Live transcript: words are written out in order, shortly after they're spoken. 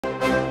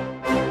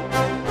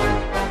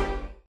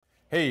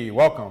Hey,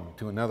 welcome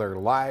to another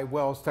live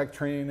Wells Tech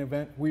training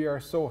event. We are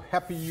so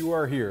happy you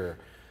are here.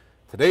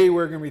 Today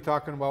we're going to be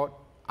talking about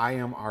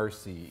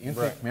IMRC,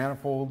 Intake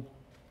Manifold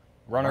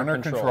Runner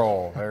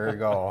Control. There you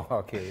go.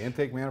 Okay,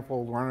 Intake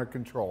Manifold Runner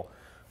Control.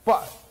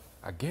 But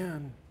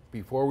again,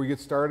 before we get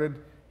started,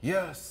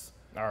 yes,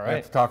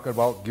 let's talk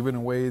about giving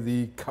away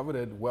the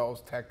coveted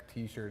Wells Tech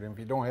t-shirt. And if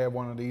you don't have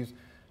one of these,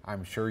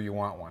 I'm sure you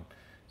want one.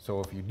 So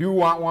if you do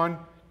want one,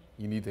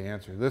 you need to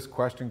answer this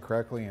question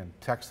correctly and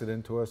text it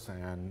into us,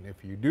 and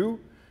if you do,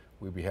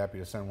 we'd be happy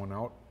to send one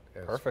out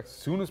as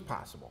soon as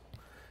possible.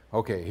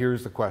 Okay,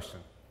 here's the question.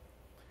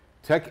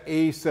 Tech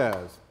A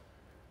says,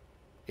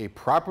 a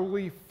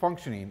properly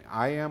functioning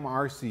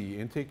IMRC,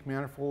 Intake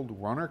Manifold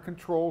Runner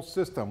Control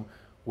system,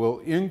 will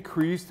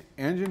increase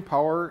engine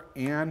power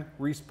and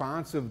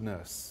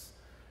responsiveness.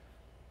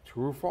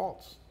 True or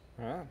false?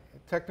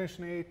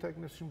 Technician A,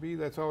 Technician B,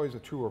 that's always a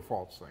true or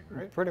false thing,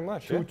 right? Pretty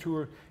much, True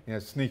or,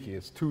 it's sneaky,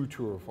 it's two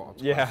true or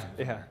false. Yeah.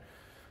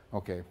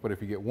 Okay, but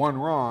if you get one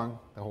wrong,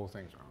 the whole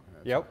thing's wrong.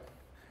 Yep.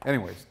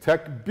 Anyways,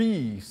 Tech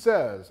B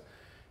says,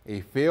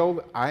 a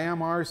failed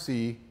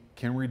IMRC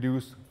can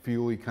reduce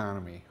fuel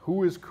economy.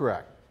 Who is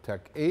correct?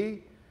 Tech A,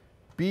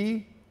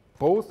 B,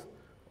 both,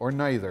 or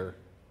neither?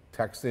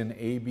 Text in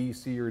A, B,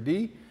 C, or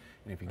D,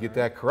 and if you get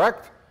that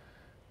correct,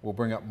 we'll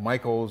bring up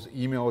Michael's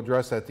email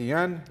address at the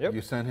end. Yep.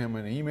 You send him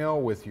an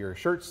email with your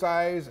shirt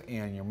size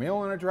and your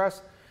mailing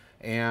address,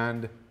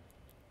 and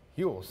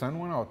he will send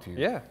one out to you.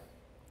 Yeah.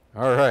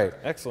 All right.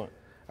 Excellent.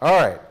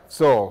 All right.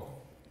 So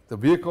the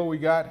vehicle we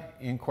got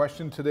in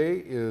question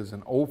today is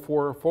an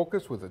 04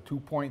 Focus with a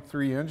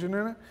 2.3 engine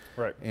in it.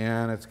 Right.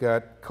 And it's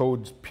got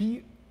codes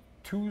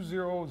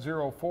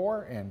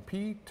P2004 and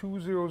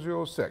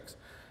P2006.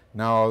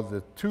 Now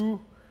the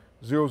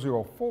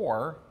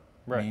 2004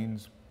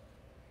 means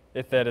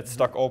it's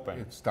stuck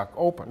open. It's stuck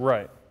open.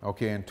 Right.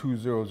 Okay, and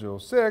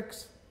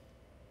 2006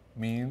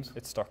 means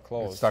it's stuck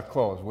closed. It's stuck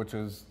closed, which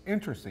is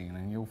interesting,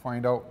 and you'll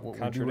find out what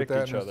we do with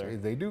that.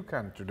 They do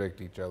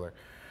contradict each other,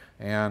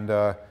 and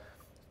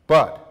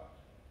but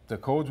the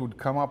codes would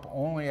come up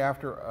only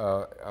after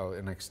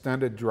an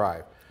extended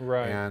drive.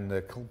 Right. And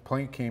the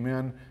complaint came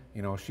in.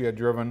 You know, she had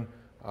driven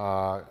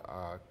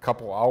a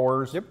couple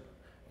hours. Yep.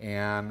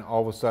 And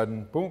all of a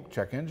sudden, boom!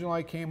 Check engine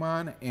light came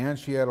on, and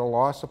she had a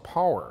loss of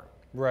power.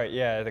 Right,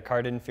 yeah, the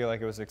car didn't feel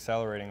like it was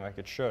accelerating like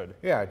it should.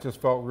 Yeah, it just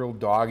felt real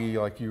doggy,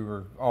 like you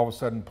were all of a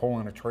sudden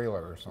pulling a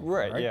trailer or something.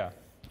 Right, yeah.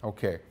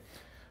 Okay.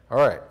 All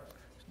right.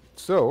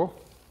 So,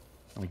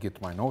 let me get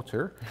to my notes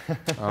here.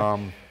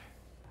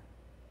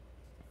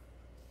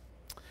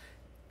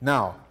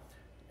 Now,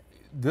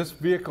 this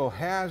vehicle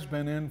has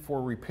been in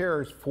for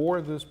repairs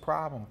for this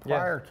problem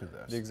prior to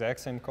this. The exact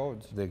same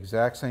codes. The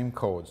exact same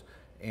codes.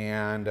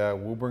 And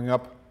we'll bring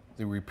up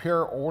the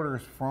repair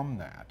orders from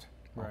that.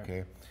 Right.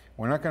 Okay.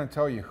 We're not going to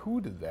tell you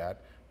who did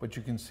that, but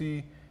you can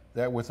see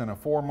that within a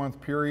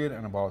 4-month period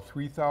and about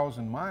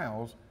 3,000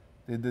 miles,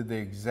 they did the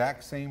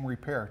exact same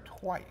repair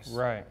twice.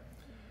 Right.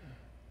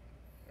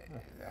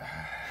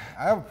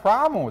 I have a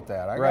problem with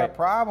that. I got a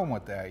problem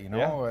with that. You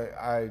know,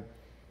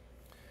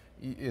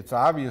 it's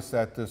obvious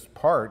that this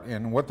part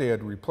and what they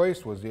had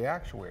replaced was the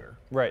actuator.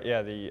 Right.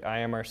 Yeah, the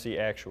IMRC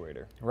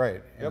actuator.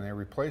 Right, and they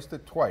replaced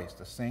it twice,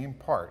 the same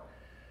part,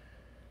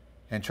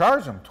 and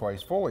charged them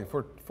twice fully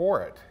for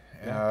it.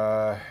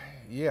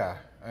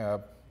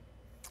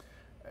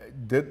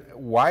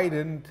 Why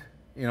didn't,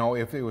 you know,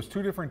 if it was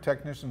two different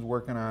technicians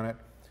working on it,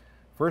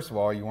 first of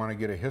all, you want to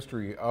get a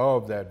history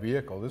of that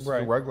vehicle. This is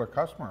a regular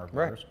customer of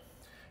ours.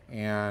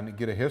 And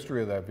get a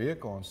history of that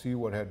vehicle and see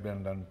what had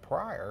been done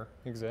prior.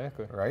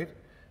 Exactly. Right?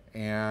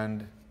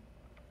 And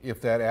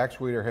if that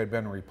actuator had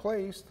been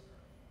replaced,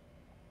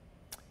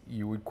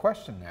 you would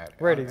question that.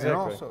 Right, exactly. And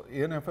also,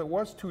 and if it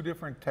was two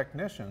different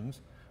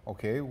technicians,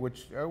 okay,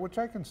 which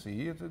I can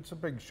see, it's a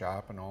big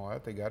shop and all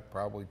that. They got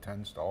probably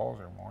 10 stalls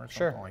or more,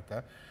 something like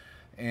that.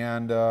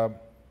 And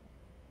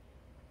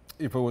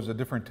if it was a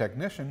different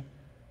technician,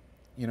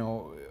 you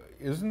know,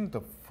 isn't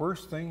the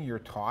first thing you're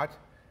taught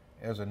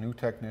as a new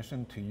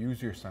technician to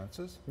use your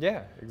senses?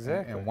 Yeah,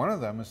 exactly. And one of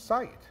them is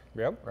sight.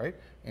 Yep. Right?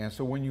 And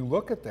so when you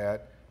look at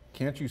that,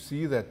 can't you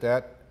see that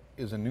that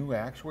is a new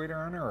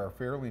actuator on there, or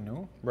fairly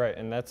new? Right,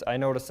 and I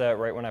noticed that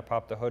right when I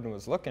popped the hood and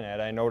was looking at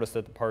it. I noticed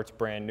that the part's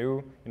brand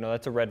new. You know,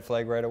 that's a red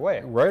flag right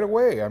away. Right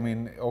away. I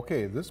mean,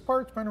 okay, this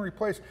part's been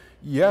replaced.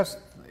 Yes,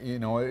 you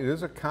know, it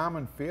is a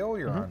common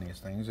failure on these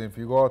things. If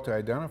you go out to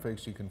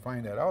Identifix, you can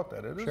find that out,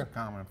 that it is a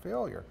common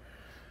failure.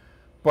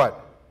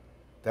 But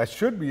that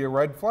should be a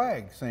red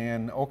flag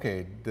saying,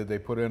 okay, did they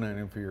put in an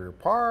inferior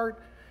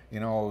part? You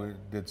know,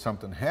 did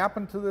something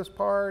happen to this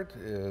part?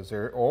 Is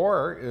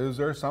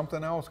there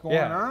something else going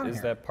on here?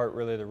 Is that part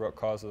really the root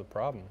cause of the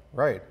problem?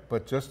 Right,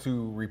 but just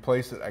to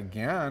replace it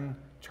again,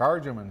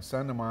 charge them and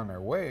send them on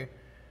their way,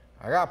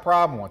 I got a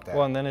problem with that.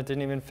 Well, and then it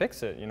didn't even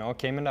fix it. You know, it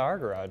came into our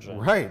garage. And,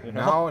 right, you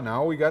know,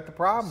 now we got the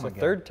problem again. It's the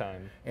third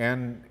time.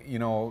 And, you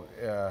know,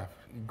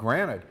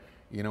 granted,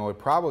 you know, it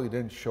probably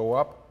didn't show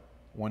up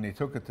when they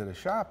took it to the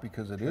shop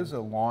because it is a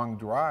long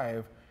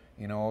drive.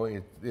 You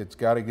know, it's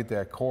got to get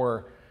that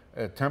core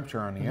temperature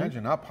on the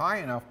engine up high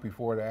enough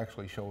before it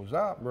actually shows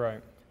up.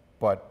 Right.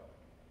 But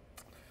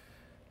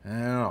I don't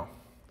know.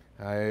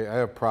 I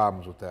have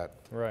problems with that.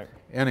 Right.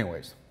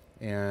 Anyways,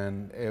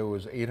 and it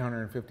was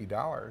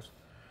 $850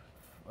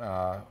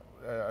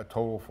 a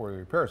total for the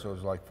repair, so it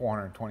was like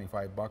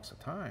 $425 a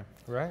time.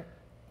 Right.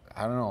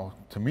 I don't know.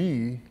 To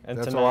me, And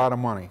that's a lot of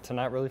money. To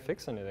not really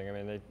fix anything. I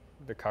mean,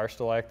 the car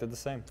still acted the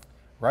same.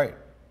 Right.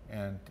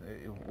 And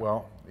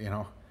well, you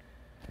know,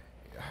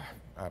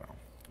 I don't know.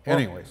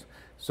 Anyways,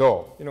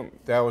 so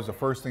that was the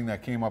first thing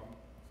that came up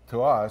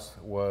to us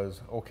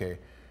was, okay,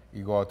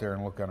 you go out there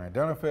and look on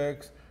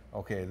Identifix.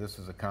 Okay, this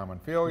is a common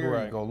failure.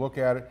 Right. You go look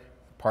at it.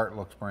 The part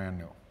looks brand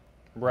new.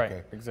 Right.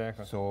 Okay.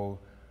 Exactly. So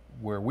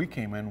where we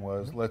came in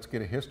was let's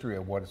get a history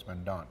of what has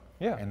been done.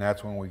 Yeah. And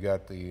that's when we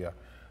got the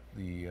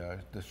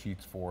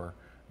sheets for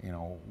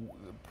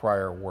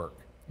prior work.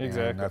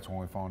 Exactly. And that's when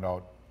we found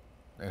out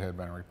it had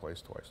been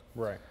replaced twice.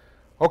 Right.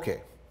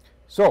 Okay.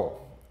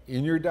 So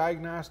in your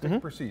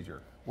diagnostic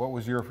procedure, what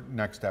was your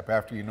next step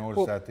after you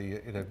noticed that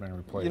it had been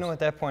replaced? At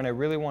that point, I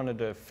really wanted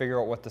to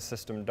figure out what the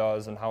system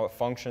does and how it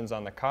functions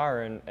on the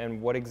car,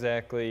 and what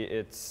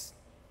exactly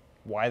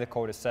why the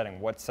code is setting,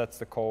 what sets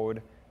the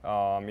code.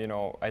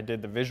 I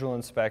did the visual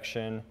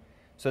inspection.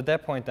 So at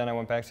that point, then I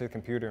went back to the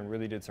computer and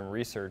really did some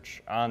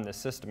research on the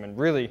system, and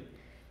really,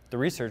 the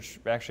research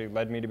actually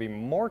led me to be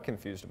more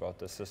confused about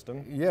this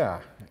system. Yeah,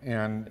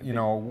 and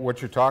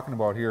what you're talking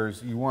about here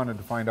is you wanted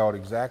to find out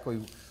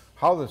exactly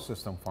how the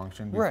system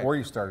functioned before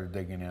you started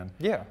digging in,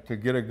 to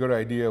get a good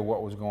idea of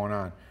what was going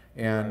on.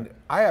 And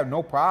I have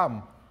no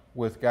problem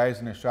with guys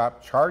in the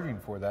shop charging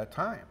for that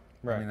time.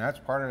 Right. I mean, that's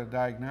part of the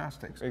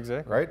diagnostics.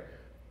 Exactly. Right?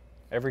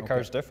 Every car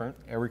is different.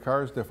 Every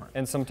car is different.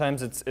 And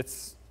sometimes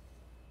it's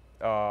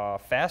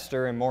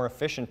faster and more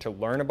efficient to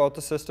learn about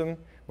the system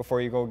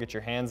before you go get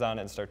your hands on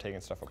it and start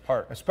taking stuff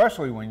apart.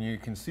 Especially when you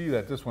can see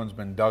that this one's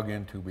been dug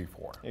into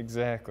before.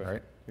 Exactly.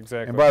 Right?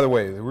 Exactly. And by the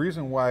way, the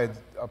reason why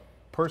a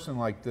person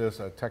like this,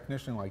 a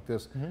technician like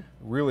this,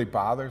 really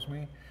bothers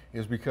me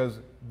is because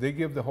they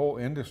give the whole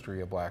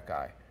industry a black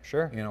eye.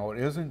 Sure. It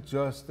isn't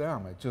just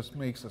them. It just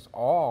makes us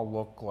all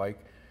look like,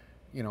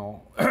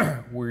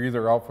 we're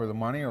either out for the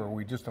money or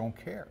we just don't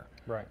care.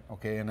 Right.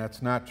 Okay, and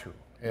that's not true,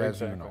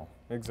 as you know.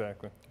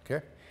 Exactly.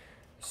 Okay.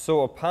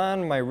 So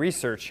upon my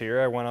research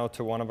here, I went out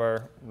to one of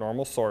our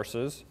normal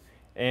sources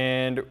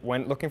and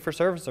went looking for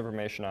service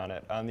information on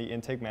it, on the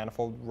intake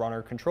manifold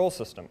runner control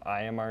system,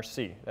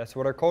 IMRC. That's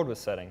what our code was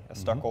setting, a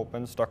stuck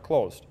open, stuck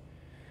closed.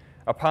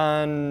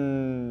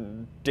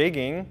 Upon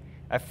digging,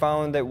 I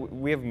found that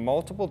we have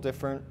multiple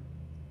different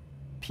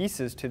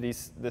pieces to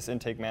this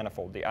intake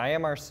manifold. The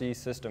IMRC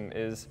system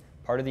is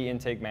part of the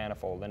intake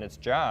manifold, and its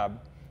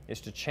job is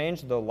to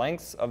change the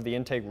lengths of the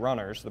intake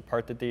runners, the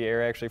part that the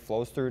air actually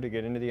flows through to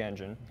get into the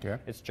engine.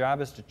 Okay. Its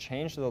job is to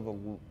change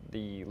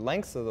the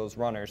lengths of those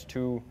runners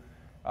to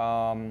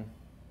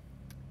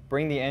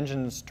bring the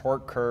engine's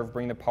torque curve,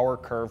 bring the power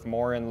curve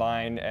more in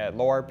line at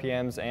low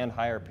RPMs and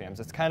high RPMs.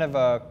 It's kind of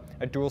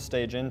a dual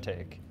stage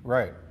intake.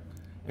 Right,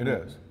 it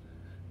is.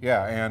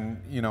 Yeah,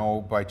 and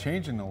by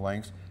changing the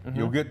lengths,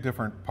 you'll get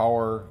different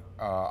power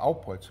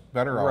outputs,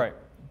 better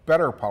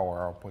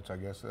power outputs, I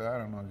guess. I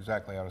don't know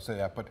exactly how to say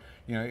that, but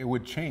it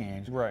would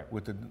change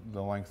with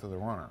the length of the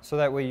runner. So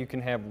that way you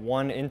can have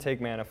one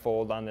intake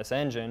manifold on this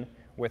engine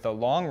with a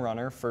long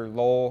runner for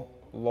low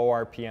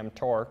RPM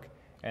torque,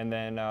 and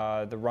then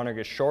the runner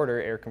gets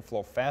shorter, air can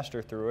flow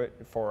faster through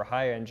it for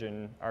high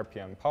engine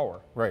RPM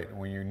power. Right,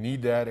 when you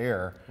need that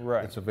air,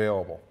 it's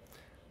available.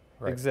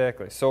 Right.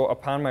 Exactly. So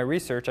upon my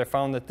research, I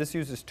found that this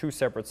uses two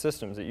separate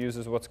systems. It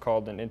uses what's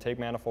called an intake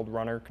manifold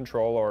runner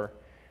control, or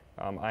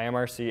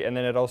IMRC, and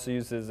then it also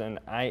uses an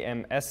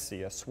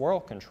IMSC, a swirl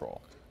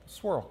control.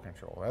 Swirl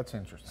control, that's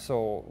interesting.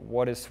 So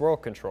what is swirl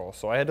control?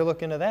 So I had to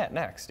look into that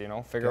next,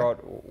 figure out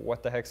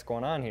what the heck's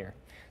going on here.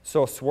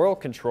 So swirl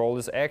control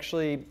is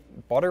actually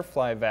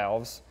butterfly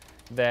valves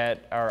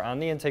that are on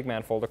the intake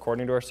manifold,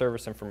 according to our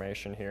service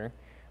information here.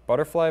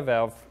 Butterfly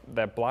valve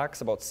that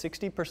blocks about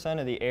 60%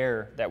 of the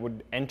air that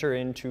would enter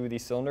into the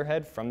cylinder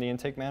head from the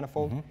intake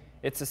manifold.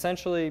 It's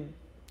essentially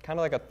kind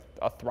of like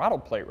a throttle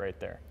plate right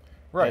there.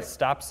 Right. It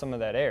stops some of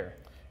that air.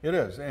 It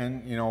is,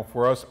 and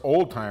for us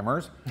old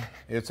timers,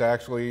 it's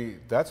actually,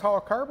 that's how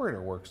a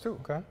carburetor works too.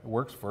 Okay. It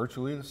works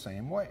virtually the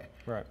same way.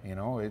 Right.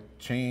 It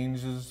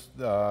changes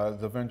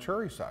the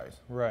venturi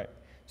size. Right.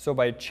 So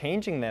by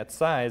changing that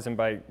size and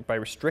by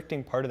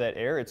restricting part of that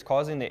air, it's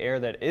causing the air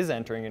that is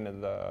entering into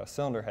the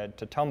cylinder head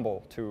to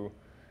tumble, to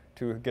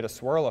get a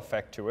swirl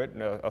effect to it.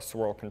 A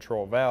swirl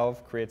control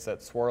valve creates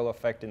that swirl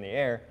effect in the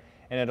air,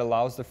 and it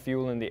allows the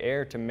fuel in the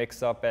air to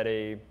mix up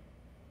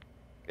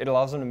it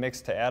allows them to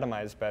mix to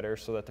atomize better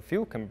so that the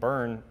fuel can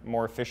burn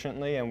more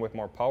efficiently and with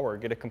more power,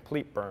 get a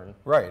complete burn.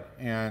 Right,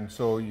 and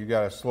so you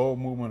got a slow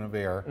movement of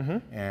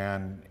air,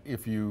 and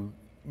if you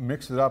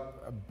mix it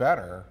up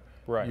better,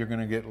 you're going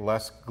to get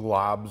less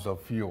globs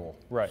of fuel,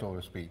 so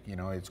to speak.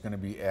 It's going to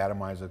be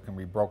atomized, it can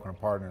be broken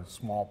apart into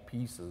small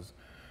pieces,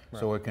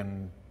 so it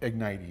can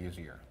ignite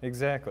easier.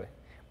 Exactly.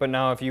 But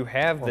now if you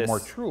have or more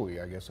truly,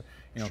 I guess,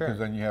 because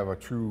then you have a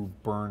true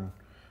burn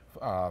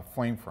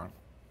flame front.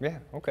 Yeah,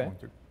 okay,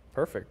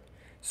 perfect.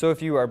 So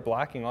if you are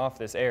blocking off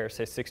this air,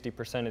 say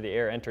 60% of the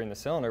air entering the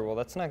cylinder, well,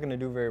 that's not going to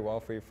do very well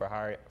for you for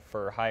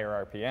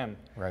higher RPM.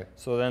 Right.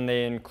 So then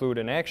they include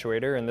an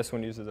actuator, and this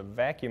one uses a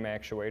vacuum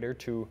actuator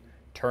to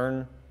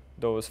turn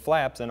those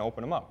flaps and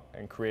open them up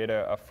and create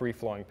a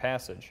free-flowing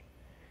passage.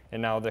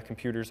 And now the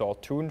computer's all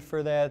tuned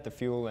for that. The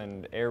fuel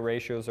and air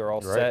ratios are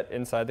all set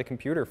inside the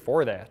computer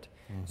for that.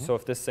 So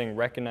if this thing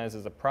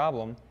recognizes a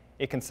problem,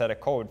 it can set a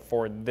code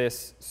for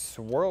this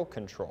swirl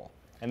control.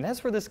 And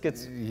that's where this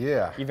gets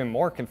even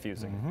more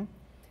confusing.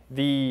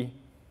 The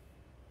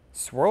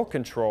swirl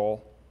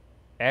control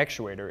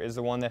actuator is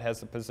the one that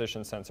has the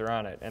position sensor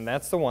on it. And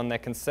that's the one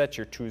that can set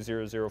your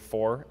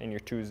 2004 and your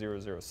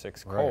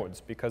 2006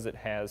 codes because it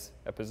has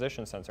a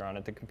position sensor on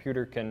it. The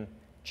computer can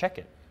check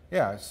it.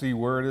 Yeah, see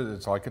where it is.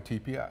 It's like a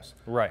TPS.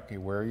 Right. Okay,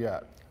 where are you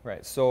at?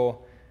 Right. So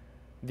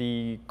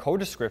the code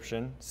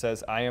description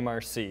says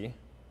IMRC.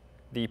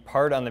 The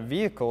part on the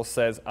vehicle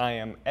says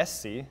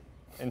IMSC,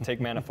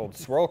 intake manifold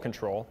swirl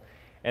control.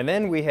 And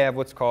then we have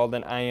what's called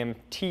an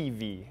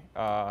IMTV,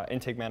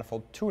 intake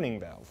manifold tuning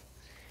valve.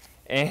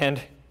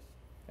 And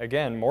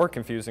again, more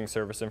confusing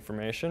service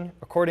information.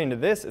 According to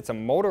this, it's a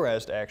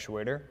motorized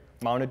actuator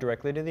mounted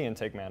directly to the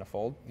intake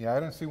manifold. Yeah, I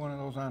didn't see one of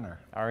those on there.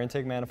 Our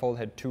intake manifold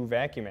had 2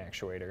 vacuum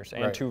actuators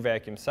and 2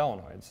 vacuum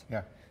solenoids.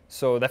 Yeah.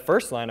 So the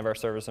first line of our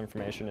service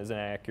information is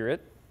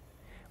inaccurate,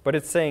 but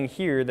it's saying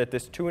here that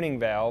this tuning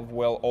valve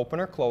will open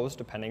or close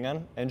depending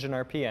on engine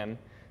RPM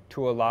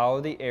to allow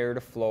the air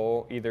to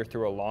flow either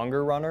through a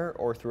longer runner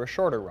or through a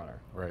shorter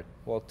runner. Right.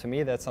 Well, to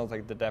me, that sounds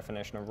like the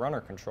definition of runner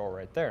control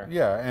right there.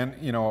 Yeah, and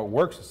you know, it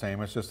works the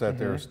same. It's just that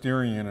they're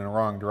steering you in the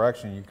wrong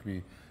direction. You could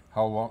be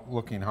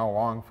looking how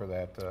long for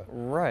that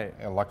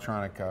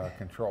electronic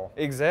control.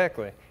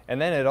 Exactly.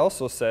 And then it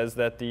also says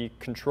that the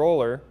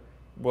controller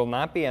will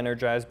not be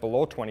energized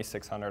below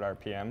 2600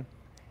 RPM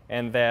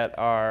and that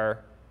our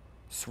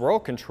swirl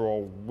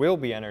control will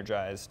be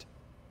energized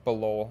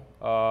below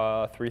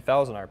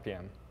 3000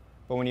 RPM.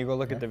 But when you go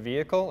look at the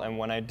vehicle and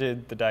when I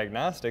did the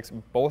diagnostics,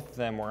 both of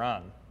them were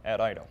on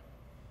at idle.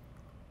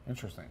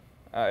 Interesting.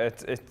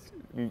 It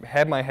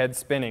had my head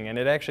spinning, and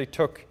it actually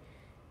took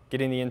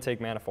getting the intake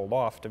manifold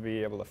off to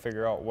be able to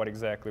figure out what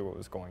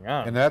was going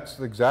on. And that's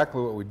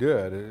exactly what we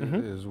did.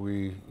 Is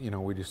we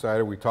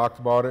decided, we talked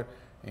about it,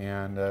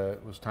 and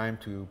it was time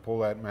to pull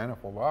that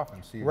manifold off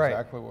and see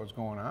exactly what was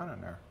going on in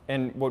there.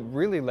 And what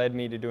really led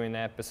me to doing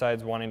that,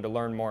 besides wanting to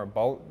learn more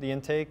about the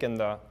intake and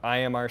the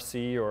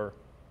IMRC or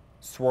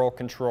swirl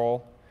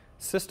control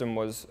system,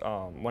 was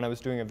when I was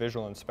doing a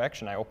visual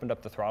inspection, I opened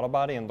up the throttle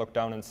body and looked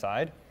down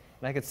inside,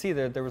 and I could see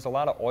that there was a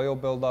lot of oil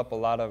buildup, a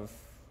lot of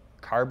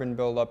carbon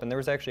buildup, and there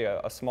was actually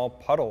a small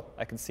puddle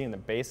I could see in the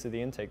base of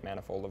the intake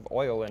manifold of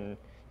oil, and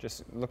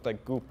just looked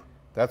like goop.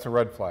 That's a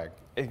red flag.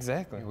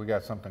 Exactly. We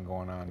got something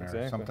going on there,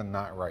 Exactly. something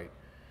not right.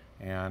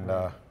 And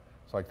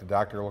it's like the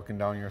doctor looking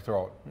down your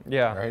throat.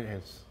 Yeah. Right?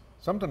 It's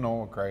something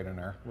don't look right in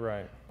there.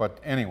 Right. But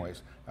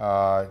anyways,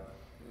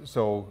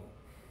 so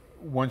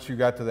once you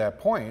got to that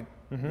point,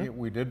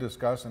 we did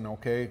discuss, and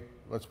okay,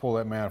 let's pull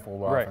that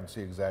manifold off and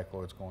see exactly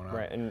what's going on.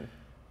 Right.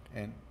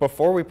 And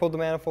before we pulled the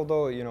manifold,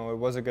 though, you know, it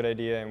was a good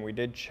idea, and we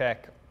did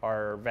check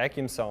our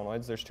vacuum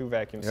solenoids. There's 2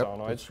 vacuum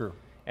solenoids. That's true.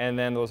 And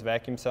then those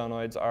vacuum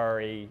solenoids are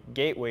a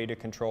gateway to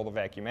control the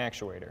vacuum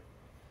actuator.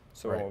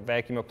 So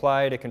vacuum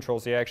applied, it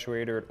controls the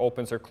actuator, it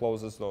opens or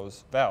closes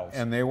those valves.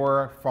 And they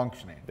were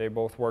functioning. They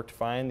both worked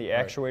fine. The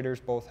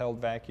actuators both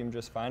held vacuum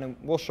just fine, and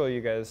we'll show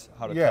you guys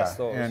how to test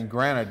those. And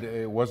granted,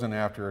 it wasn't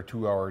after a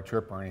 2-hour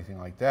trip or anything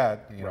like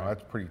that. You know,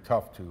 that's pretty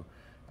tough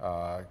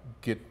to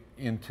get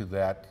into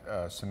that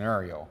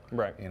scenario.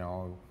 Right. You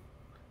know,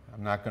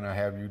 I'm not going to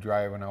have you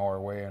drive an hour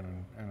away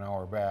and an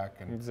hour back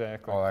and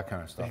all that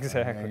kind of stuff.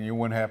 Exactly. And you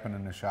wouldn't happen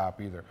in the shop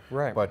either.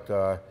 Right.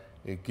 But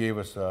it gave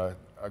us a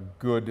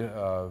good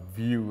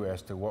view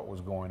as to what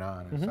was going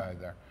on inside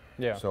there.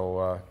 Yeah.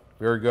 So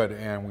very good.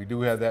 And we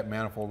do have that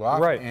manifold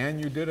off. Right.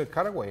 And you did a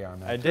cutaway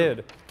on that. I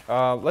did.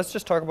 Let's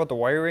just talk about the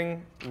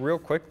wiring real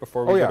quick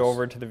before we get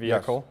over to the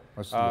vehicle. Yes.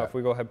 Let's do that. If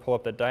we go ahead and pull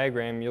up the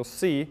diagram, you'll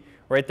see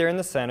right there in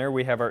the center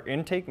we have our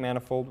intake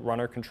manifold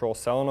runner control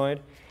solenoid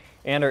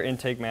and our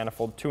intake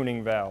manifold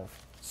tuning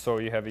valve. So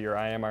you have your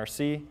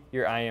IMRC,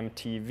 your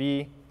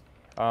IMTV.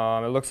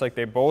 It looks like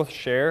they both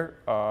share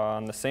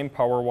on the same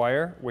power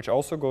wire, which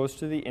also goes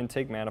to the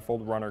intake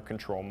manifold runner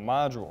control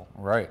module.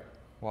 Right.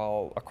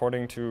 Well,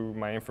 according to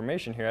my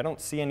information here, I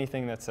don't see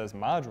anything that says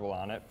module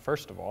on it,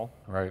 first of all.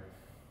 Right.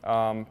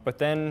 But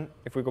then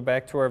if we go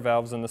back to our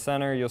valves in the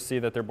center, you'll see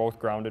that they're both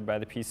grounded by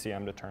the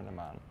PCM to turn them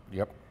on.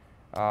 Yep.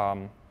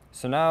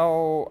 So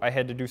now I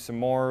had to do some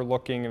more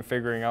looking and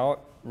figuring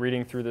out,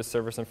 reading through this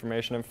service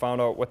information, and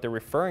found out what they're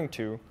referring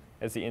to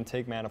as the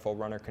intake manifold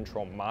runner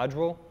control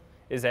module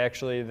is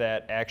actually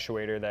that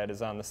actuator that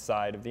is on the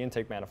side of the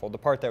intake manifold, the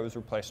part that was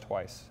replaced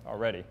twice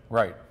already.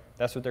 Right.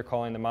 That's what they're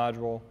calling the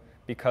module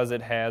because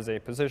it has a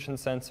position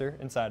sensor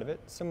inside of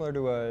it, similar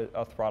to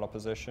a throttle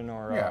position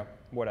or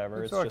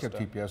whatever. It's like just a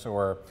TPS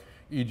or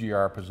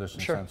EGR position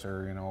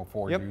sensor. You know,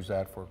 Ford used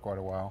that for quite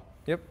a while.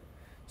 Yep.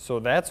 So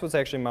that's what's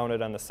actually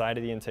mounted on the side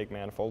of the intake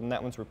manifold, and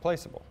that one's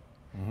replaceable.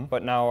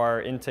 But now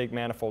our intake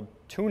manifold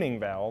tuning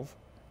valve,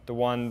 the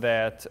one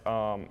that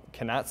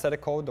cannot set a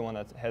code, the one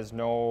that has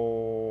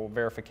no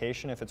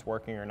verification if it's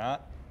working or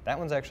not, that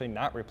one's actually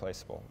not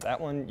replaceable. That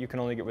one you can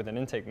only get with an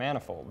intake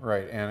manifold.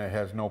 Right, and it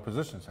has no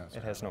position sensor.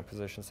 It has no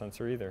position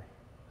sensor either.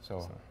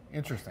 So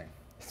interesting.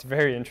 It's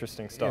very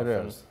interesting stuff.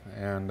 It is.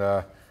 And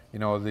you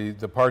know,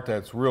 the part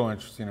that's real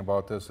interesting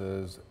about this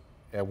is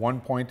at one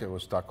point it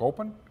was stuck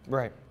open.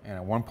 Right. And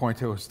at one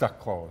point it was stuck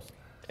closed.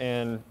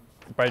 And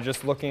by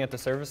just looking at the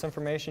service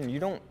information, you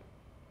don't,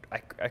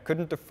 I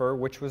couldn't defer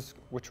which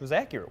was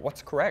accurate,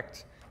 what's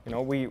correct. You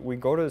know, we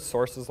go to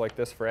sources like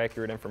this for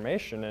accurate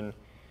information, and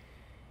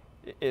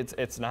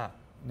it's not.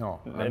 No,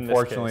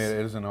 unfortunately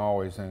it isn't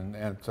always, and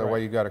that's the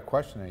way you got to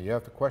question it. You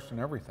have to question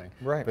everything.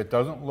 Right. If it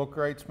doesn't look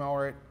right, smell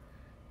right,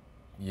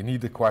 you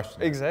need to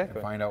question it. Exactly.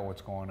 And find out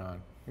what's going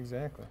on.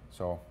 Exactly.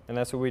 So. And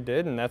that's what we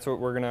did, and that's what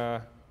we're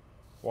gonna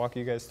walk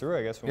you guys through,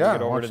 I guess, when Yeah, we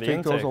get over to the take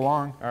intake. those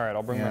along. All right,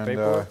 I'll bring my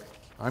paperwork.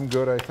 I'm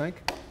good, I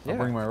think. Yeah. I'll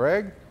bring my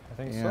rag. I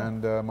think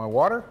and my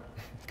water.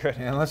 Good.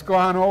 And let's go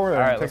on over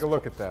there and right, take a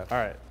look at that. All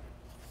right.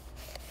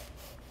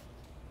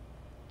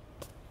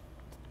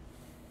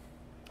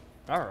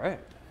 All right.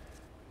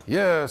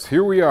 Yes,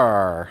 here we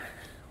are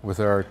with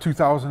our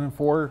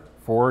 2004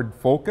 Ford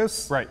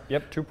Focus. Right,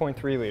 yep,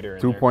 2.3 liter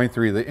in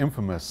 2.3, the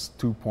infamous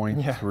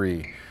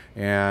 2.3. Yeah.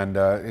 And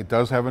it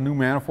does have a new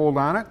manifold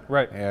on it,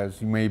 right,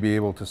 as you may be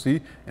able to see.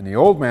 And the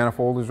old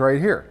manifold is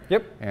right here.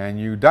 Yep. And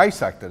you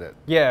dissected it.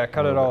 Yeah,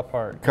 cut it all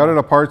apart. Cut it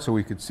apart so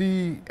we could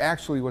see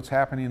actually what's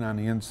happening on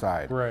the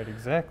inside. Right,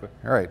 exactly.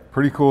 All right,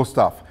 pretty cool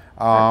stuff.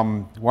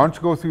 Why don't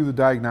you go through the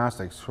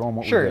diagnostics, show them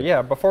what we did. Sure,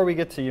 yeah, before we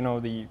get to, you know,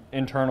 the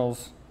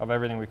internals of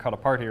everything we cut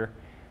apart here,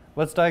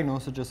 let's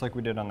diagnose it just like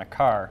we did on the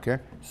car.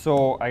 Okay.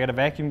 So I got a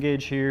vacuum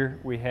gauge here.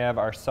 We have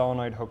our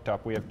solenoid hooked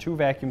up. We have two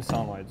vacuum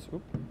solenoids.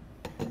 Oop.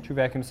 Two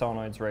vacuum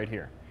solenoids right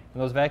here.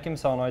 And those vacuum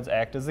solenoids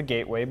act as a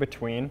gateway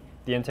between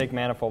the intake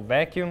manifold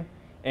vacuum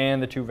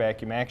and the two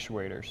vacuum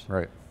actuators.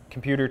 Right.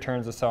 Computer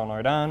turns the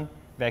solenoid on,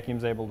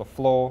 vacuum's able to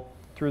flow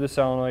through the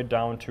solenoid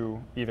down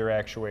to either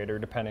actuator,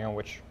 depending on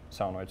which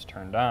solenoid's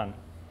turned on.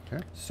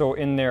 Okay. So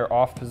in their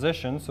off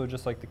position, so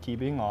just like the key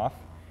being off,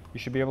 you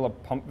should be able to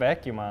pump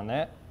vacuum on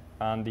that,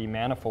 on the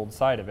manifold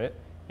side of it,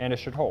 and it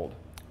should hold.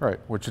 Right,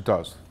 which it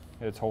does.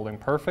 It's holding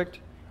perfect.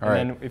 All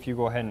and right. then if you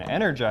go ahead and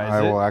energize I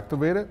it, will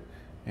activate it,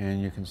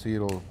 and you can see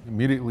it'll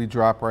immediately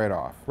drop right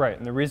off. right,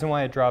 and the reason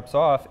why it drops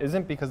off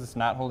isn't because it's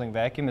not holding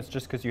vacuum, it's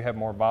just because you have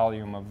more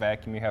volume of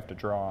vacuum you have to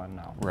draw on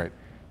now. Right.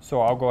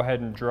 So I'll go ahead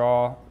and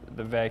draw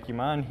the vacuum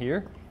on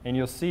here, and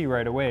you'll see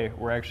right away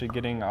we're actually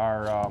getting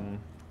our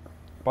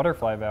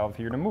butterfly valve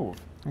here to move.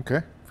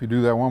 Okay, if you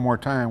do that one more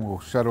time, we'll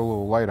shed a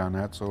little light on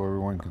that so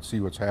everyone can see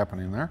what's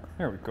happening there.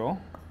 There we go.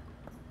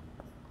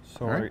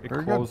 So All right, it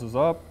very closes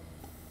up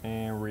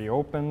and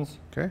reopens.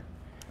 Okay.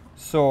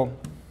 So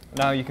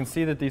now you can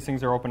see that these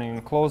things are opening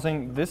and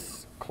closing.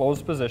 This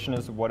closed position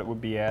is what it would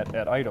be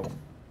at idle.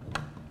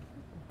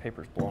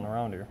 Paper's blowing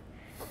around here.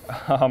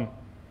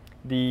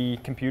 The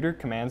computer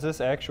commands this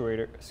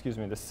actuator,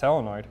 the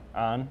solenoid,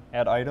 on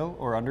at idle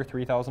or under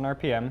 3,000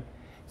 RPM,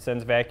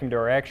 sends vacuum to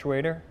our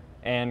actuator,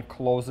 and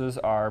closes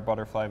our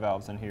butterfly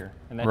valves in here.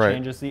 And that Right.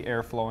 changes the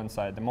airflow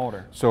inside the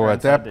motor. So or at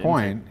inside that the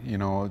point, you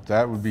know,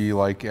 that would be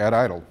like at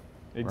idle.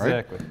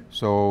 Exactly. Right?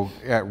 So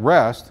at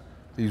rest,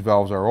 these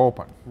valves are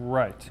open.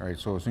 Right. Right.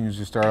 So as soon as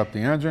you start up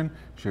the engine,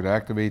 you should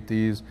activate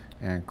these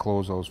and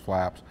close those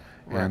flaps.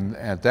 Right. And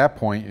at that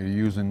point, you're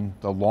using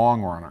the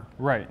long runner.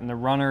 Right, and the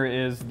runner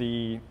is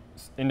the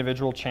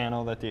individual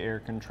channel that the air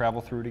can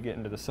travel through to get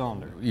into the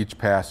cylinder. Each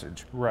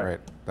passage. Right.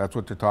 That's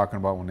what they're talking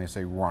about when they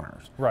say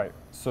runners. Right,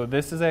 so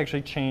this is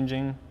actually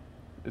changing,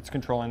 it's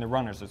controlling the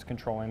runners, it's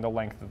controlling the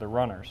length of the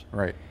runners.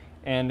 Right.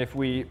 And if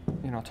we,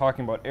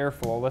 talking about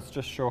airflow, let's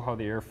just show how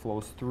the air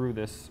flows through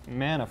this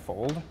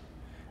manifold.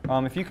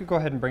 If you could go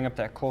ahead and bring up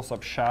that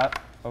close-up shot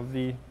of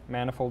the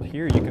manifold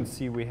here, you can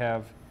see we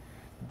have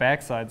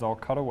backsides all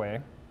cut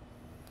away.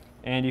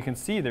 And you can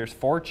see there's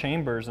 4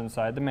 chambers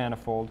inside the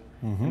manifold,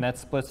 and that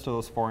splits to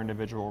those 4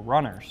 individual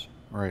runners.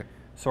 Right.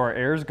 So our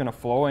air is going to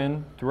flow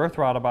in through our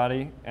throttle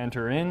body,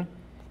 enter in,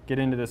 get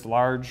into this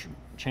large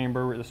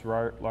chamber, this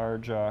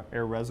large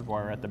air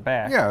reservoir at the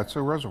back. Yeah, it's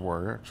a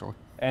reservoir, actually.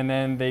 And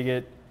then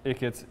it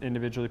gets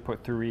individually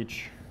put through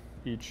each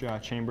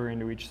chamber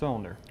into each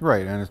cylinder.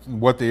 Right, and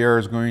what the air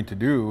is going to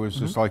do is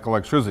just like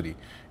electricity.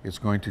 It's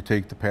going to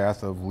take the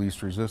path of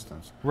least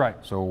resistance. Right.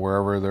 So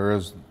wherever there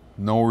is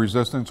no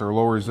resistance or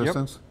low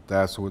resistance,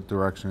 that's what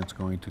direction it's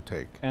going to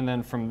take. And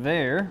then from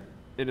there,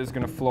 it is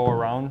going to flow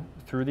around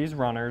through these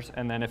runners,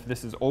 and then if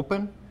this is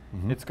open,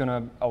 it's going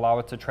to allow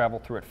it to travel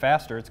through it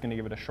faster. It's going to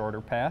give it a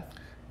shorter path.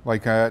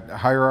 Like at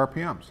higher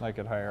RPMs. Like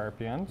at higher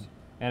RPMs.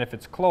 And if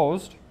it's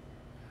closed,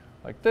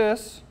 like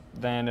this,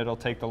 then it'll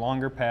take the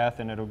longer path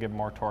and it'll give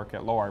more torque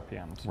at low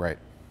RPMs. Right.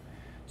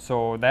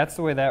 So that's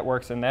the way that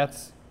works, and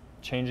that's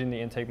changing the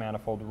intake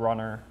manifold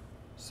runner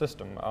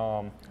system.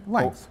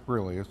 Length,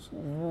 really.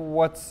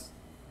 What's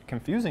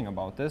confusing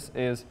about this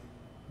is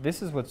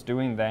this is what's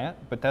doing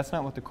that, but that's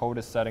not what the code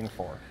is setting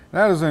for.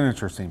 That is an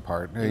interesting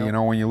part. You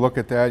know, when you look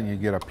at that, you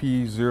get a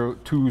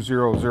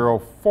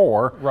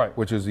P2004, right,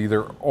 which is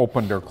either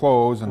opened or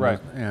closed, and, right,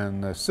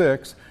 and the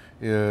 6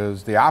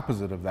 is the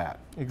opposite of that.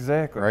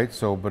 Exactly. Right.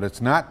 So, but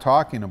it's not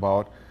talking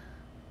about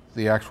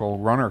the actual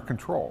runner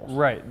controls.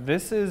 Right.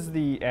 This is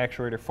the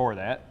actuator for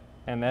that,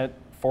 and that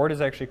Ford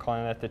is actually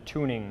calling that the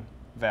tuning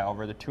valve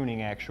or the tuning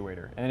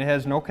actuator, and it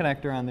has no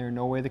connector on there.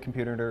 No way the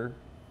computer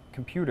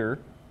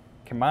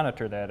can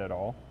monitor that at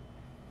all.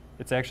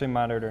 It's actually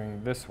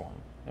monitoring this one,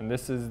 and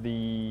this is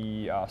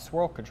the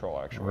swirl control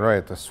actuator.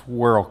 Right, the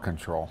swirl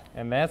control.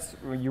 And that's,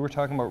 you were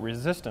talking about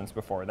resistance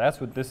before.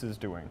 That's what this is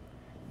doing.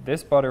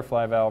 This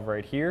butterfly valve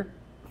right here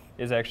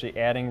is actually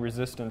adding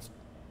resistance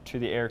to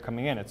the air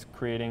coming in. It's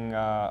creating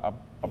a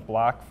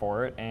block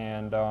for it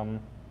and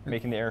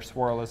making the air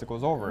swirl as it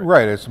goes over it.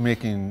 Right, it's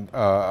making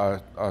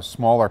a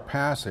smaller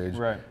passage,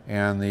 right,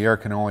 and the air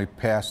can only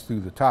pass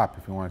through the top.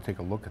 If you want to take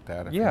a look at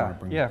that.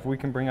 If we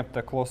can bring up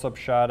the close-up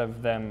shot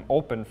of them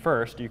open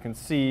first, you can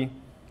see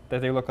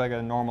that they look like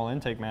a normal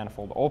intake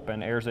manifold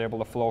open. Air is able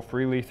to flow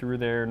freely through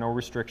there, no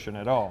restriction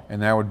at all.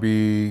 And that would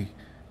be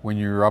when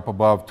you're up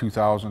above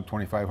 2,000,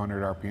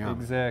 2,500 RPM.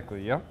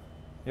 Exactly, yep.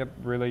 Yep,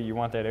 really you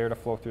want that air to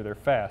flow through there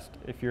fast.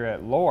 If you're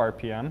at low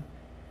RPM,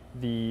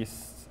 the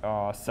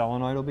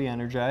solenoid will be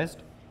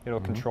energized. It'll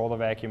control the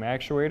vacuum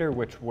actuator,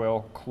 which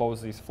will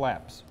close these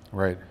flaps.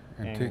 Right.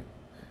 And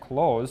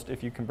closed,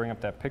 if you can bring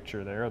up that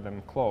picture there of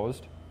them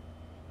closed,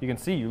 you can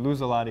see you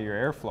lose a lot of your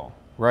airflow.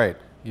 Right,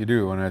 you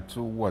do, and it's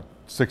what,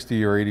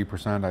 60 or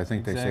 80%? I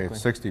think they say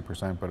it's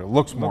 60%, but it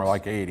looks more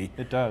like 80.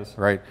 It does.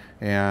 Right,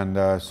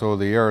 and so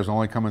the air is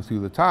only coming through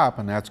the top,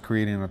 and that's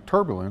creating a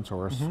turbulence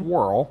or a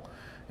swirl,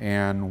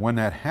 and when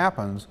that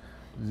happens,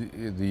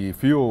 the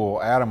fuel will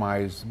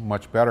atomize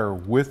much better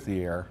with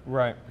the air,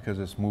 right, because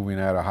it's moving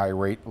at a high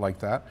rate like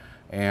that,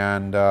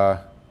 and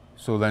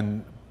so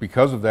then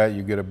because of that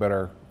you get a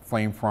better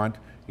flame front,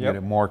 you get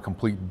a more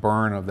complete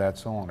burn of that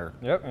cylinder.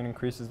 Yep, and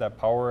increases that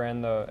power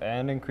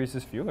and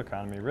increases fuel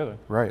economy, really.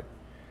 Right.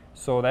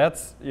 So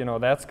that's, you know,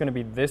 that's going to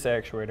be this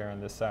actuator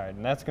on this side,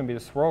 and that's going to be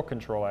the swirl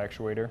control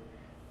actuator,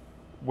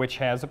 which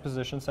has a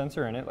position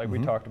sensor in it, like we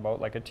talked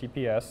about, like a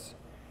TPS,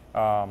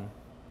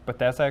 but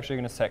that's actually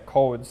going to set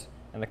codes.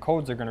 And the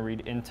codes are going to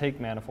read intake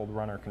manifold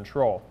runner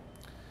control.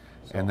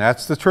 So. And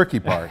that's the tricky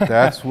part.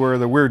 That's where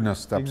the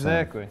weirdness steps in.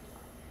 Exactly.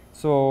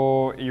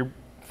 So you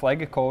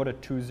flag a code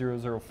at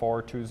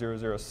 2004,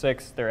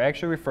 2006. They're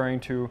actually referring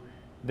to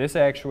this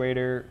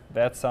actuator,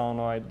 that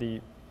solenoid, the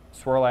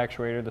swirl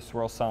actuator, the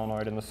swirl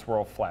solenoid, and the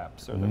swirl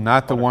flaps. Or the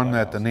not the one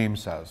that the name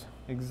says.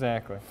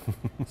 Exactly.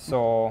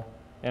 So,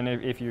 and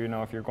if you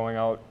know, if you're going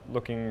out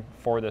looking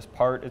for this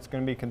part, it's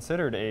going to be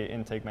considered a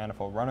intake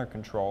manifold runner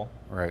control.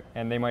 Right.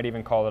 And they might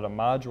even call it a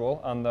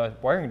module. On the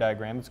wiring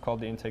diagram, it's called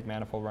the intake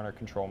manifold runner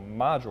control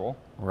module.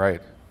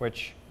 Right.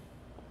 Which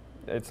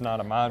it's not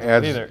a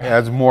module either.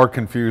 Adds more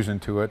confusion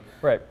to it.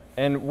 Right.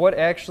 And what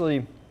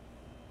actually,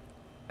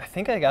 I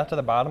think I got to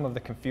the bottom of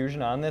the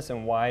confusion on this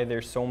and why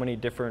there's so many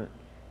different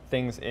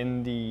things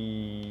in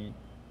the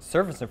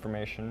service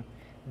information.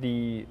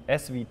 The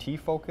SVT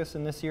focus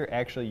in this year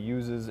actually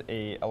uses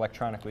a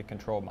electronically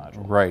controlled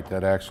module. Right,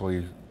 that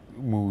actually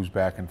moves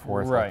back and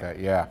forth like that,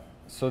 yeah.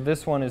 So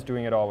this one is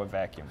doing it all with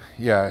vacuum.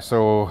 Yeah,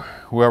 so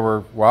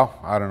whoever, well,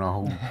 I don't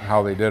know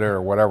how they did it or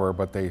whatever,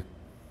 but they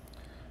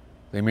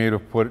may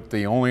have put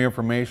the only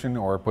information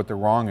or put the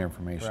wrong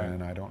information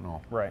in, I don't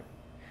know. Right.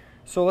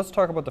 So let's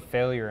talk about the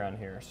failure on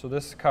here. So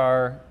this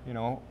car, you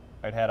know,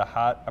 it had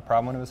a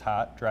problem when it was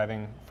hot,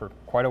 driving for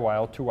quite a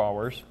while, 2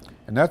 hours.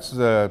 And that's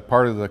the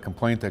part of the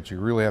complaint that you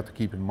really have to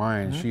keep in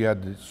mind.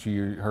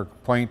 Her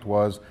complaint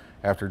was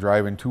after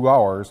driving 2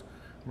 hours,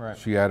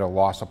 she had a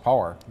loss of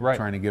power,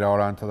 trying to get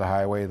out onto the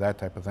highway, that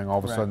type of thing. All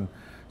of a sudden,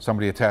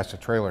 somebody attached a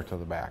trailer to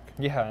the back.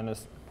 Yeah, and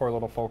this poor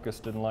little Focus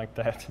didn't like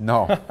that.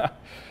 No.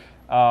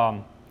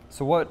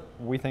 So what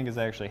we think is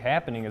actually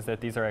happening is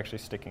that these are actually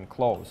sticking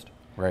closed.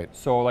 Right.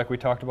 So like we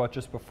talked about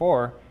just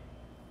before,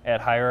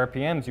 at higher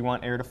RPMs, you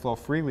want air to flow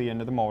freely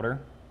into the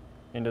motor,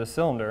 into the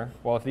cylinder.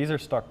 Well, if these are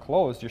stuck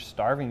closed, you're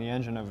starving the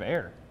engine of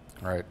air.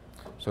 Right.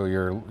 So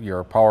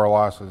your power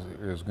loss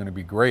is going to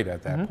be great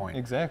at that point.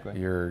 Exactly.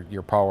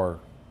 Your power,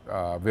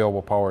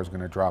 available power is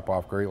going to drop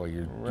off greatly.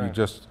 You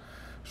just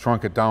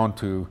shrunk it down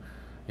to,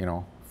 you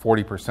know,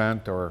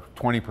 40% or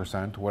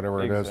 20%,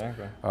 whatever it is,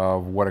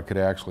 of what it could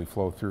actually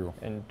flow through.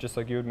 And just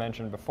like you had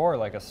mentioned before,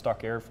 like a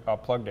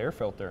plugged air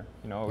filter,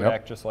 you know, it would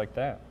act just like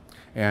that.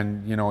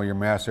 And you know, your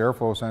mass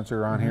airflow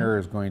sensor on here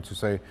is going to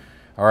say,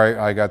 all right,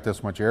 I got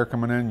this much air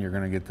coming in, you're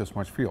going to get this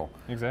much fuel.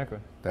 Exactly.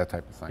 That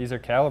type of thing. These are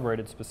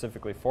calibrated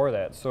specifically for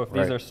that. So if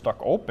these are stuck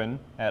open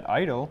at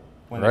idle,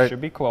 when they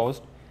should be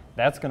closed,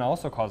 that's going to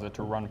also cause it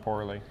to run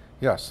poorly.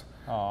 Yes.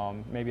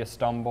 Maybe a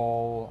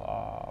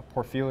stumble,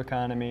 poor fuel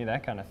economy,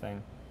 that kind of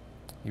thing.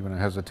 Even a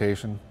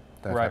hesitation,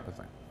 that type of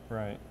thing.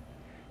 Right.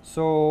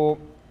 So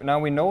now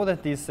we know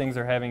that these things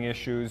are having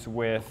issues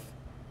with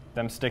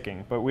them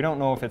sticking, but we don't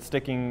know if it's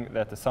sticking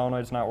that the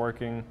solenoid's not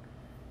working,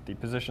 the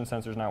position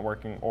sensor's not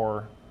working,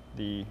 or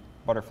the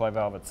butterfly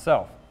valve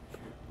itself.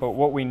 But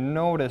what we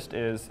noticed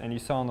is, and you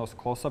saw in those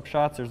close-up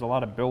shots, there's a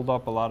lot of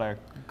buildup, a lot of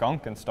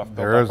gunk and stuff built up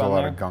on there. There is a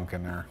lot of gunk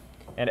in there.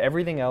 And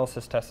everything else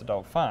is tested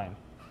out fine.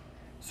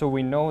 So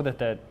we know that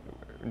that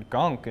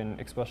gunk, and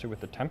especially with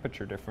the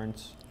temperature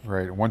difference.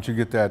 Right. Once you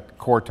get that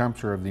core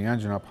temperature of the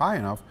engine up high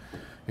enough,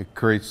 it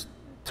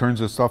turns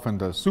this stuff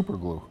into super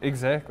glue.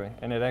 Exactly.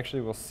 And it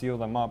actually will seal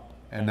them up.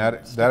 And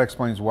that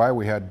explains why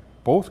we had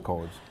both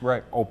codes,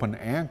 right, open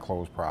and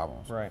close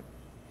problems. Right.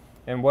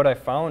 And what I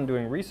found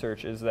doing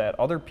research is that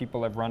other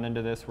people have run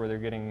into this where they're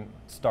getting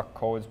stuck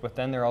codes, but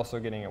then they're also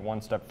getting it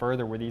one step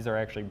further where these are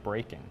actually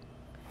breaking.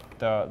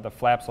 The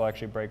flaps will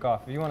actually break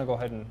off. If you want to go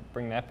ahead and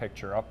bring that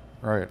picture up,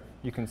 right,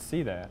 you can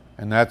see that.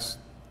 And that's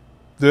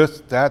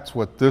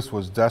what this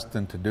was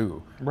destined to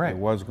do. Right. It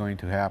was going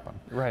to happen.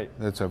 Right.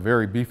 It's a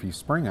very beefy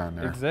spring on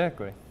there.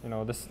 Exactly. You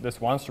know,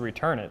 this wants to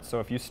return it. So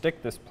if you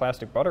stick this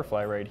plastic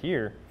butterfly right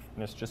here,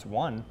 and it's just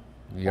one,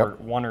 yep, or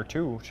one or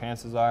two,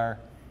 chances are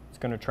it's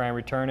going to try and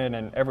return it,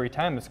 and every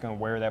time it's going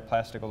to wear that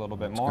plastic a little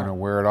bit more. It's going to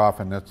wear it off,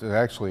 and it's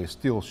actually a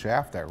steel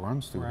shaft that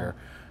runs through right, here.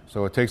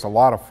 So it takes a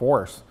lot of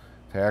force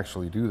to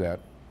actually do that.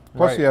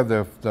 Plus right, you have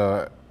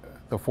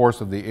the force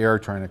of the air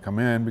trying to come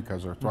in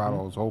because our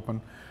throttle is open,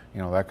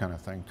 you know, that kind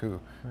of thing too.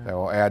 Right. That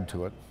will add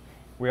to it.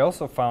 We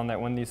also found that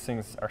when these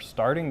things are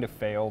starting to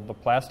fail, the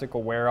plastic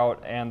will wear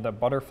out and the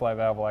butterfly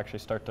valve will actually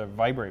start to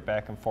vibrate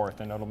back and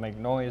forth, and it'll make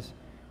noise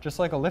just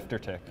like a lifter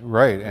tick.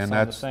 Right, It'll and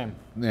sound the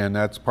same.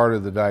 that's part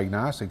of the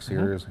diagnostics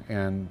here is,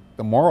 and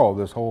the moral of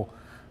this whole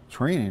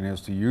training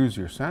is to use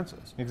your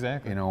senses.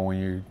 Exactly. You know,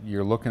 when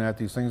you're looking at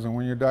these things and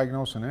when you're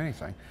diagnosing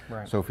anything.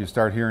 Right. So if you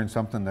start hearing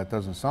something that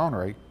doesn't sound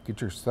right,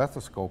 get your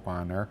stethoscope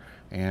on there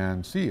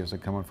and see, is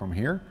it coming from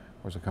here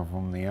or is it coming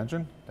from the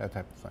engine? That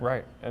type of thing.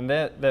 Right, and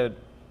that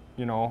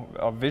you know,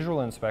 a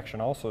visual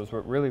inspection also is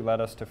what really led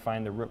us to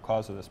find the root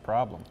cause of this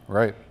problem.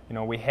 Right. You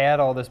know, we had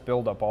all this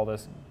buildup, all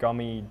this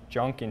gummy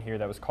junk in here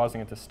that was causing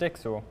it to stick,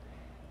 so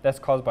that's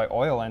caused by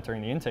oil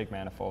entering the intake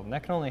manifold, and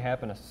that can only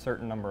happen a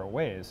certain number of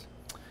ways.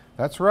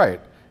 That's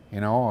right.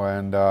 You know,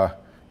 and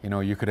you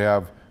know, you could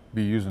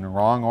be using the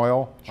wrong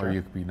oil, sure, or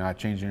you could be not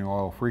changing the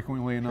oil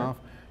frequently enough.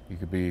 You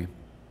could be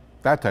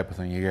that type of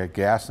thing. You get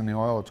gas in the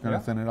oil, it's going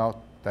to thin it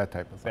out, that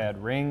type of thing.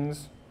 Bad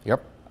rings.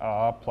 Yep.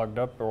 Plugged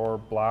up or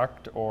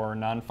blocked or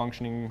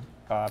non-functioning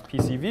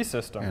PCV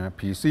system. And a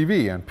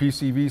PCV, and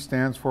PCV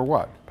stands for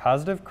what?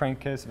 Positive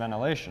crankcase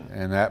ventilation.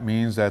 And that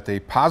means that they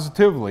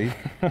positively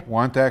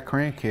want that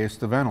crankcase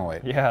to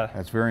ventilate. Yeah.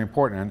 That's very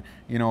important. And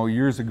you know,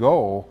 years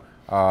ago,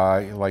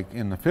 like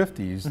in the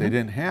 50s, they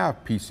didn't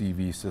have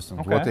PCV systems.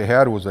 Okay. What they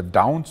had was a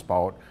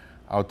downspout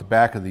out the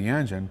back of the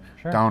engine,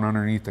 sure, down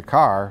underneath the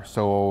car,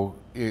 so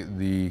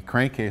the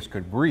crankcase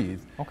could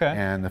breathe. Okay.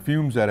 And the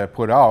fumes that it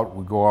put out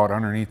would go out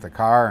underneath the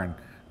car and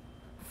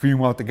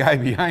fume out the guy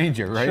behind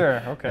you, right?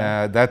 Sure, okay.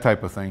 That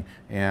type of thing.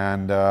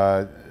 And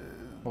well,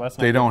 that's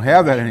they don't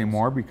have that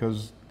anymore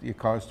because it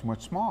caused too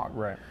much smog.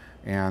 Right.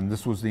 And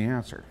this was the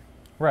answer.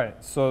 Right.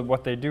 So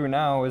what they do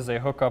now is they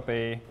hook up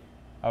a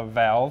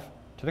valve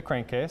to the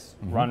crankcase,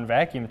 run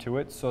vacuum to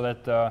it so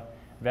that the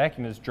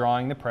vacuum is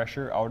drawing the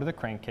pressure out of the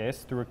crankcase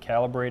through a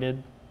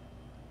calibrated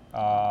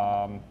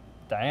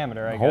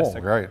diameter, I guess,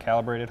 a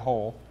calibrated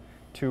hole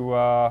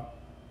to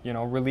you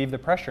know, relieve the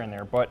pressure in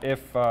there. But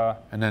if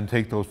and then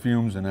take those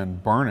fumes and then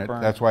burn it.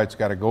 That's why it's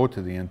got to go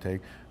to the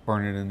intake.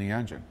 Burn it in the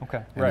engine.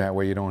 Okay. And that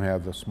way you don't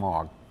have the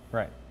smog.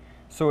 Right.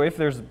 So if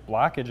there's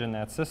blockage in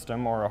that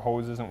system, or a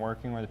hose isn't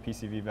working, or the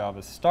PCV valve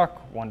is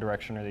stuck one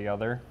direction or the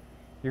other,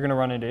 you're going to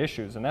run into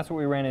issues. And that's what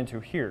we ran into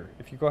here.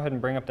 If you go ahead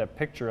and bring up that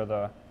picture of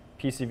the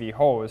PCV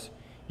hose,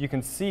 you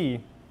can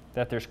see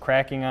that there's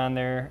cracking on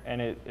there,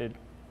 and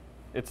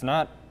it's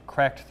not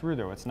cracked through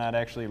though. It's not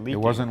actually leaking.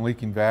 It wasn't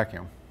leaking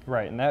vacuum.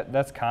 Right, and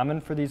that's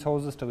common for these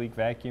hoses to leak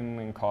vacuum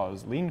and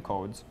cause lean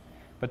codes,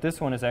 but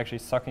this one is actually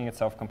sucking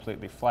itself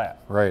completely flat.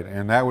 Right,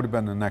 and that would have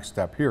been the next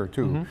step here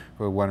too.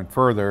 If it went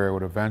further, it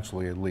would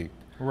eventually have leaked.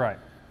 Right.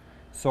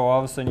 So all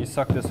of a sudden you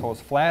suck this hose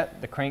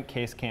flat, the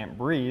crankcase can't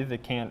breathe,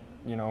 it can't,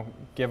 you know,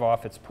 give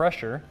off its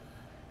pressure.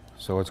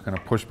 So it's going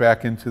to push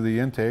back into the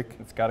intake.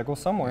 It's got to go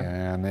somewhere.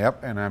 And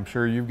yep, and I'm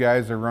sure you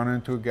guys are running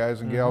into it,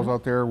 guys and gals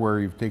out there, where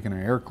you've taken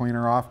an air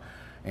cleaner off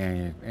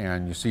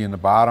and you see in the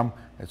bottom,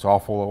 it's all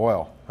full of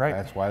oil. Right.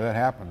 That's why that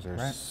happens.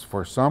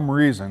 For some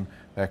reason,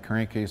 that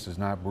crankcase is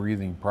not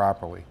breathing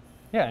properly.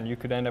 Yeah, and you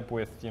could end up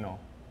with, you know,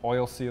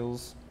 oil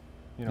seals,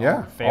 you know,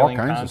 yeah, failing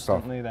all kinds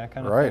constantly, of stuff. that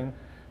kind of thing.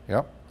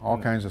 Yep, all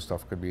kinds of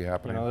stuff could be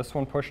happening. You know, this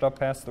one pushed up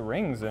past the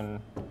rings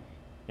and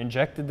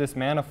injected this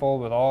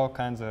manifold with all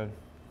kinds of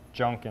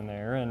junk in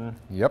there, and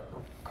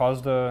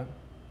caused a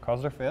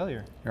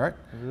failure. Right.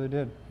 It really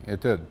did.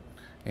 It did.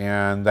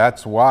 And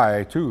that's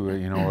why, too,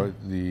 you know,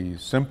 the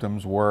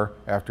symptoms were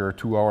after a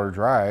 2-hour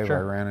drive, I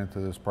ran into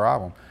this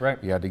problem.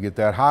 Right. You had to get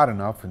that hot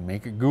enough and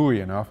make it gooey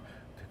enough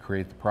to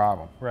create the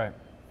problem. Right.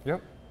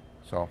 Yep.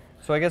 So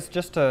I guess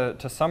just to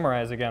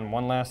summarize again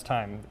one last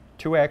time,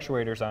 2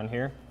 actuators on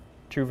here,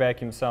 2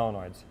 vacuum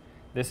solenoids.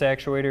 This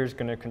actuator is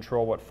going to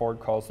control what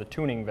Ford calls the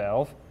tuning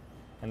valve,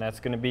 and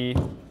that's going to be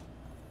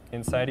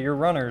inside of your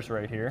runners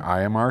right here.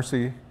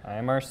 IMRC.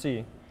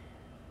 IMRC.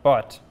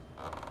 But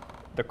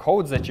the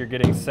codes that you're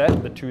getting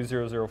set, the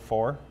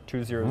 2004,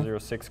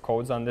 2006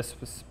 codes on this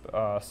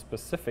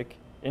specific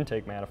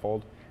intake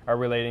manifold are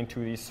relating to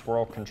the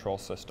swirl control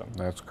system.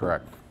 That's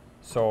correct.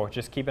 So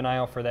just keep an eye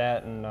out for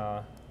that, and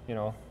you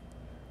know,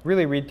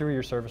 really read through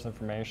your service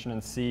information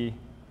and see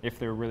if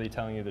they're really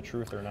telling you the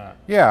truth or not.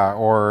 Yeah,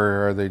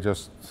 or are they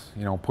just,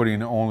 you know,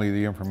 putting only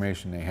the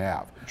information they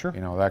have? Sure.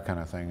 You know, that kind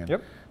of thing. And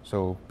yep.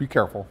 so be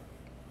careful.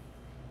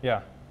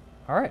 Yeah.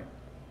 All right.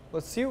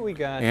 Let's see what we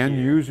got And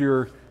here. use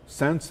your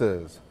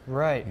senses.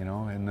 Right. You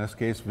know, in this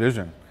case,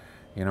 vision.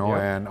 You know,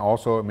 Yep. and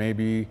also it may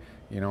be,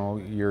 you know,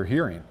 your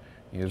hearing.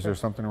 Is Sure. there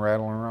something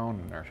rattling around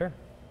in there? Sure.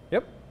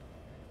 Yep.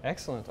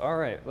 Excellent. All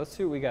right. Let's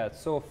see what we got.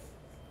 So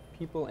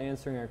people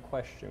answering our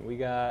question. We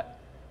got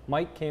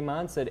Mike came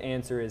on, said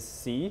answer is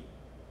C.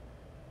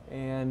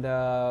 And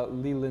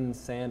Leland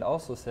Sand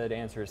also said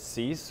answer is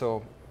C.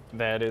 So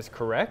that is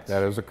correct.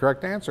 That is the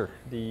correct answer.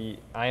 The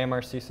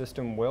IMRC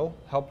system will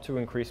help to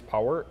increase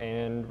power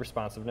and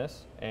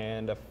responsiveness,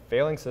 and a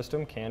failing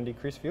system can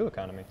decrease fuel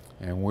economy.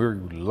 And we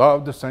would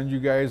love to send you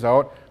guys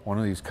out one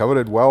of these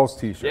coveted Wells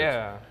t-shirts.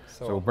 Yeah.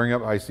 So bring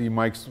up, I see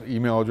Mike's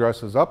email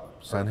address is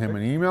up. Send him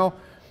an email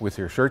with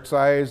your shirt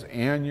size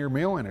and your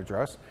mailing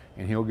address,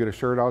 and he'll get a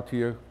shirt out to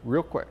you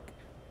real quick.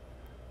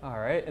 All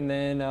right, and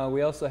then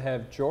we also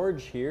have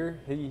George here.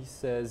 He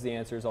says the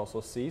answer is also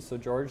C, so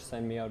George,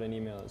 send me out an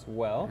email as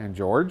well. And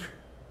George,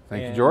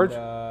 thank you, George.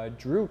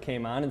 Drew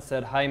came on and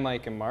said, hi,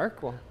 Mike and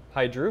Mark. Well,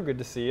 hi, Drew, good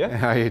to see you.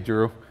 Hi,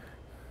 Drew.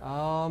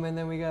 And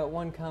then we got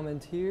one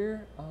comment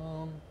here.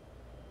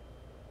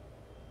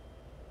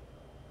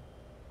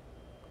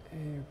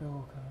 Hey,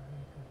 Bill.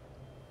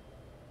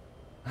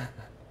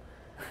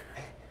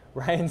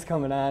 Ryan's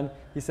coming on.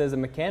 He says a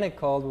mechanic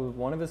called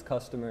one of his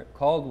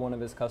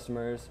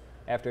customers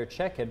after a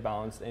check had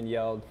bounced and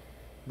yelled,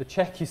 "The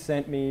check you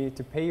sent me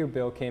to pay your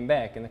bill came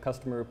back." And the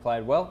customer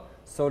replied, "Well,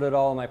 so did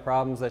all my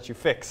problems that you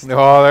fixed."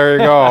 Oh, there you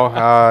go.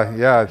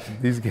 Yeah,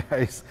 these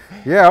guys.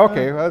 Yeah,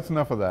 okay, well, that's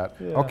enough of that.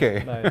 Yeah,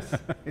 okay. nice.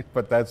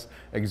 But that's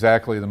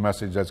exactly the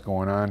message that's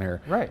going on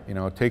here. Right. You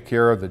know, take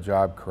care of the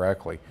job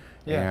correctly.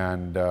 Yeah.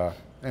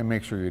 And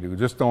make sure you do.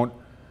 Just don't,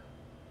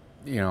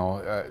 you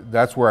know,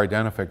 that's where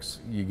Identifix,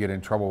 you get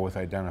in trouble with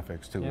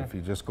Identifix too. Yeah. If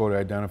you just go to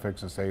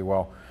Identifix and say,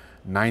 well,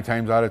 9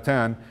 times out of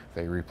 10,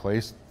 they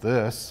replaced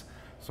this,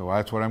 so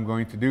that's what I'm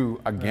going to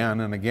do again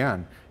and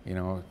again. You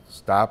know,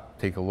 stop,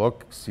 take a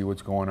look, see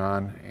what's going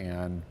on,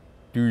 and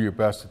do your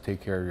best to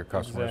take care of your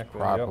customers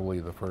Exactly, properly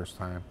the first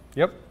time.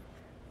 Yep.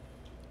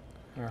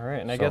 All right,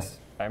 and I guess,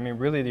 I mean,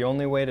 really the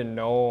only way to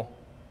know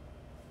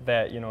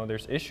that, you know,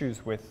 there's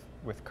issues with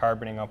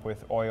carboning up,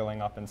 with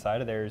oiling up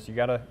inside of there is you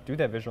got to do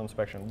that visual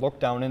inspection. Look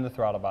down in the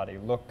throttle body.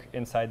 Look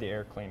inside the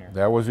air cleaner.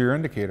 That was your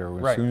indicator.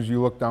 As Right. soon as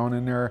you looked down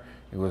in there,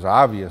 it was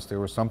obvious there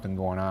was something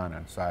going on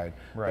inside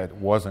Right. that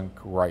wasn't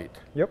right.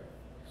 Yep.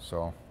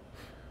 So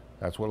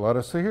that's what led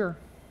us to here.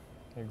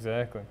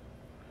 Exactly.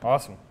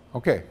 Awesome.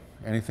 Okay.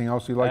 Anything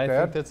else you'd like to I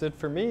add? think that's it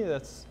for me.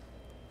 That's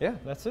it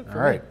for All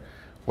right. me.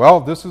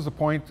 Well, this is the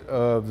point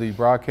of the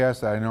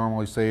broadcast that I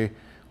normally say,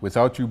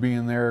 without you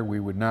being there, we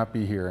would not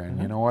be here. And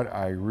you know what?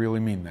 I really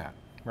mean that.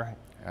 Right.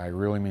 I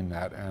really mean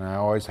that, and I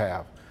always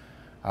have.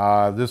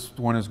 This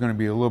one is going to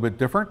be a little bit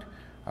different.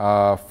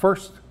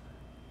 First,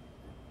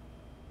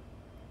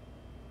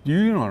 do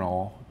you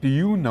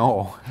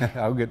know,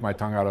 I'll get my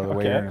tongue out of the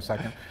way here in a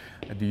second.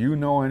 Do you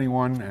know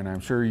anyone, and I'm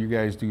sure you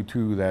guys do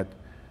too, that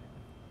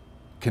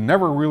can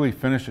never really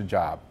finish a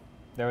job?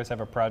 They always have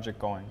a project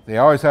going. They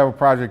always have a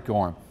project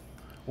going,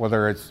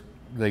 whether it's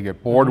they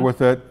get bored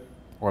with it,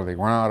 or they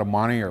run out of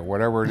money, or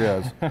whatever it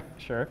is.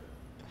 Sure.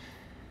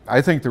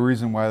 I think the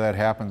reason why that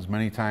happens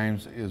many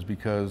times is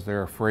because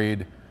they're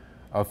afraid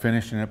of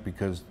finishing it,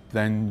 because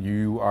then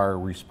you are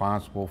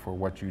responsible for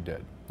what you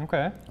did.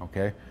 Okay.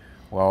 Okay?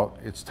 Well,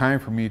 it's time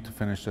for me to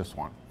finish this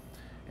one.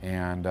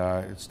 And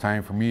it's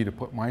time for me to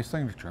put my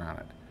signature on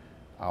it.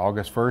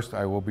 August 1st,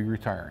 I will be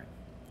retiring.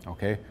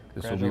 Okay?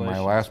 This will be my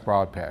last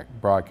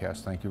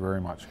broadcast. Thank you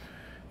very much.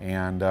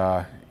 And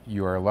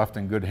you are left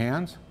in good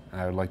hands. And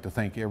I would like to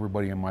thank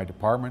everybody in my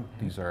department.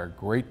 These are a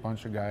great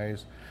bunch of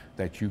guys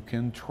that you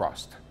can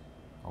trust.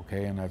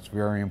 Okay? And that's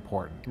very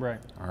important. Right.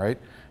 All right?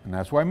 And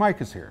that's why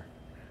Mike is here.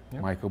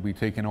 Yep. Mike will be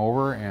taking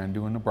over and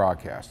doing the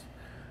broadcast.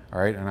 All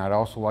right, and I'd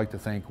also like to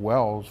thank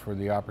Wells for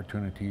the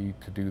opportunity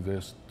to do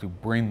this, to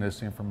bring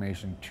this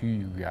information to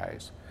you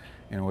guys.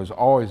 And it was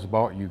always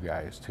about you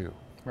guys too.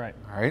 Right.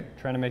 All right?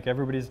 Trying to make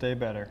everybody's day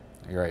better.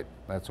 You're right,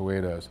 that's the way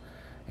it is.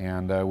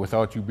 And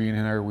without you being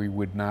here, we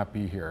would not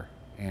be here.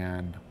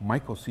 And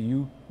Mike will see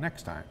you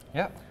next time.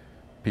 Yep.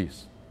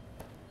 Peace.